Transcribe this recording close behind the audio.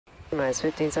Minus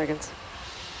 15 seconds.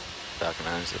 Falcon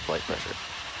 9 is the flight pressure.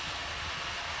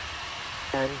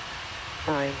 10,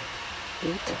 9,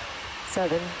 8,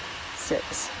 7,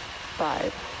 6,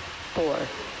 5, 4,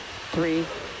 3,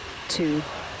 2,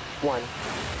 1,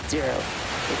 0.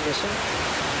 Ignition.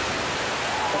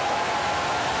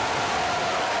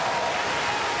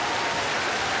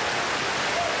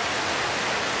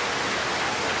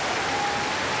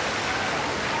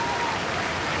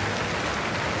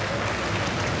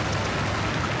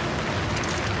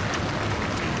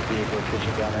 Vehicle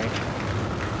switching downrange.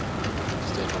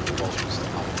 Stay on propulsion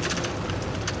stop.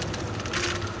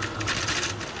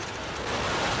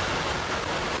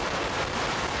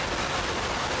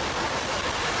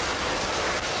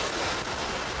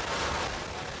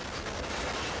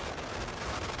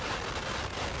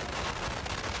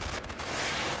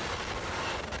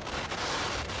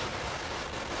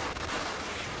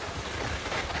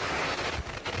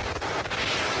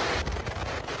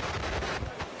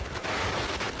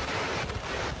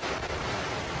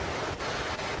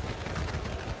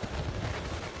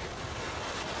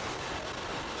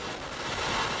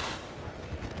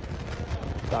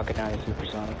 Rocket 9 is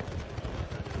supersonic.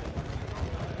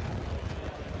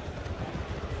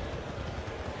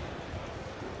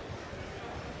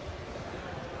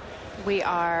 We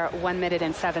are 1 minute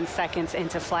and 7 seconds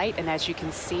into flight, and as you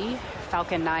can see,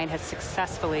 Falcon 9 has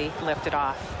successfully lifted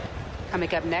off.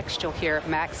 Coming up next, you'll hear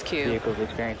max Q. Vehicle is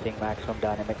experiencing maximum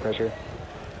dynamic pressure.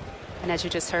 And as you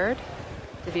just heard,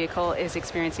 the vehicle is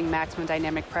experiencing maximum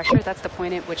dynamic pressure. That's the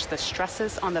point at which the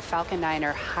stresses on the Falcon 9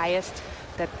 are highest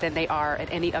than they are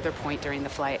at any other point during the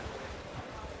flight.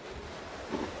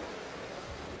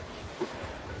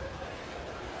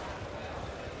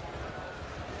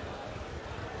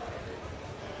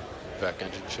 Back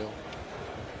engine chill.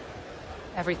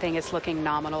 Everything is looking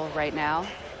nominal right now.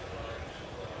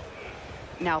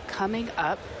 Now coming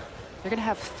up, you're going to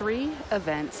have 3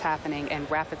 events happening in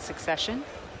rapid succession.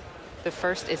 The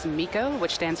first is MECO,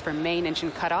 which stands for main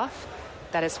engine cutoff.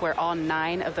 That is where all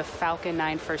 9 of the Falcon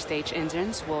 9 first stage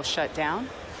engines will shut down.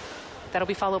 That'll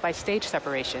be followed by stage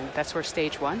separation. That's where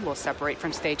stage 1 will separate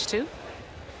from stage 2.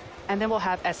 And then we'll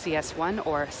have SES1,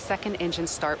 or second engine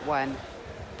start 1.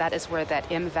 That is where that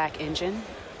MVAC engine,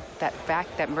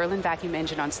 that Merlin vacuum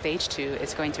engine on stage 2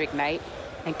 is going to ignite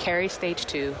and carry stage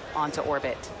 2 onto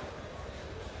orbit.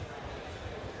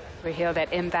 We hear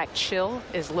that MVAC chill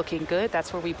is looking good.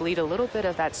 That's where we bleed a little bit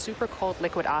of that super cold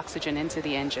liquid oxygen into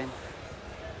the engine.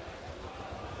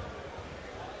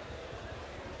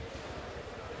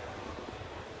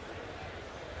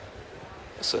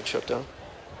 Ascent shutdown.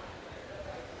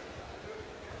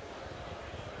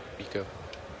 MECO.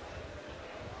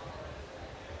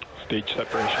 Stage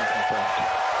separation confirmed.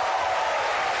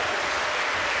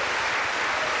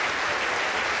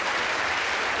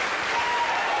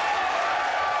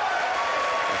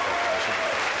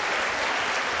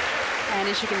 And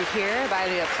as you can hear by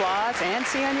the applause and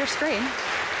see on your screen,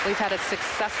 we've had a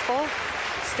successful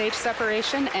stage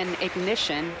separation and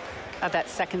ignition of that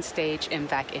second stage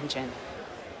MVAC engine.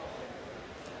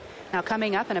 Now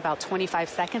coming up in about 25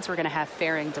 seconds, we're going to have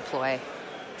fairing deploy.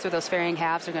 So those fairing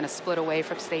halves are going to split away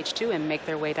from stage 2 and make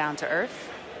their way down to Earth.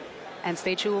 And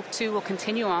stage 2 will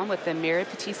continue on with the Merah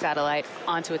Putih satellite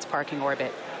onto its parking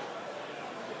orbit.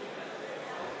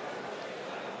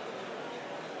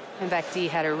 MVAC D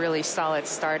had a really solid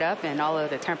startup, and all of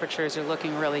the temperatures are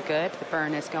looking really good. The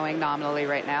burn is going nominally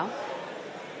right now.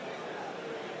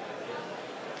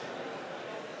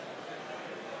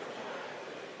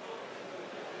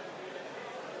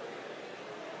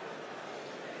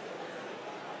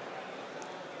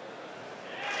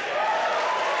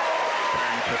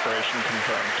 Separation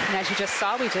confirmed. And as you just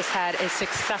saw, we just had a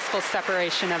successful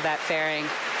separation of that fairing.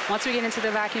 Once we get into the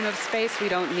vacuum of space, we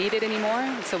don't need it anymore,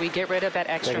 so we get rid of that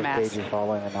extra Second mass. stage is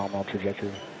following a nominal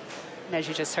trajectory. And as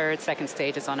you just heard, second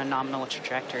stage is on a nominal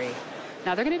trajectory.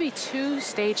 Now, there are going to be 2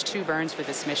 stage 2 burns for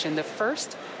this mission. The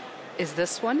first is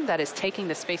this one that is taking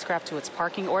the spacecraft to its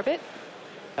parking orbit.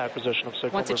 Acquisition of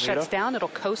signal Once it Bermuda. shuts down, it'll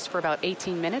coast for about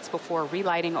 18 minutes before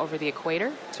relighting over the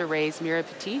equator to raise Merah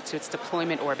Putih to its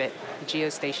deployment orbit, the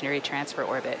geostationary transfer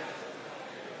orbit.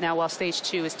 Now, while stage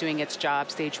 2 is doing its job,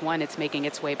 stage 1, it's making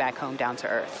its way back home down to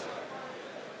Earth.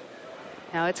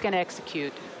 Now, it's going to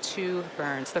execute 2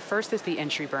 burns. The first is the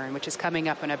entry burn, which is coming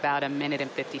up in about 1 minute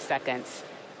and 50 seconds.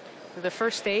 The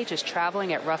first stage is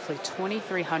traveling at roughly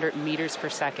 2,300 meters per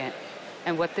second.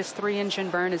 And what this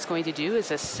 3-engine burn is going to do is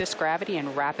assist gravity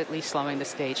in rapidly slowing the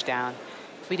stage down.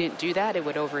 If we didn't do that, it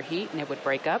would overheat and it would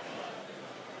break up.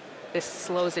 This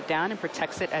slows it down and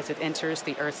protects it as it enters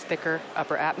the Earth's thicker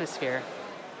upper atmosphere.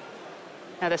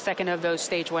 Now, the second of those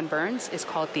stage 1 burns is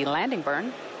called the landing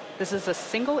burn. This is a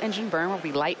single engine burn where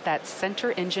we light that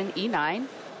center engine E9,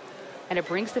 and it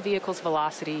brings the vehicle's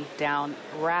velocity down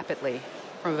rapidly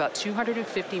from about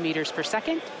 250 meters per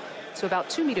second to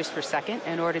about 2 meters per second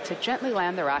in order to gently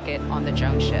land the rocket on the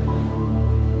drone ship.